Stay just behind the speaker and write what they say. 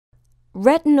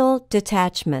Retinal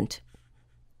detachment.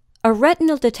 A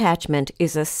retinal detachment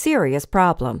is a serious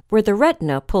problem where the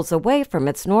retina pulls away from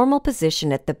its normal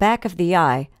position at the back of the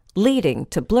eye, leading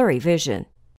to blurry vision.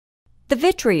 The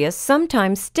vitreous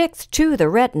sometimes sticks to the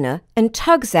retina and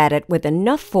tugs at it with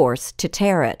enough force to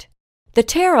tear it. The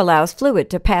tear allows fluid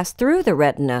to pass through the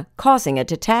retina, causing a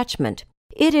detachment.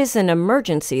 It is an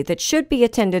emergency that should be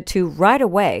attended to right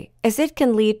away, as it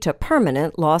can lead to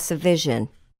permanent loss of vision.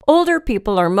 Older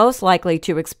people are most likely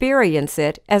to experience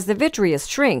it as the vitreous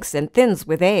shrinks and thins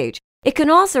with age. It can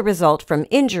also result from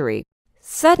injury,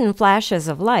 sudden flashes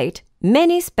of light,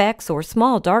 many specks or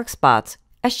small dark spots,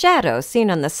 a shadow seen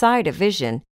on the side of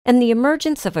vision, and the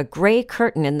emergence of a gray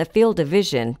curtain in the field of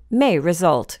vision may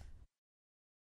result.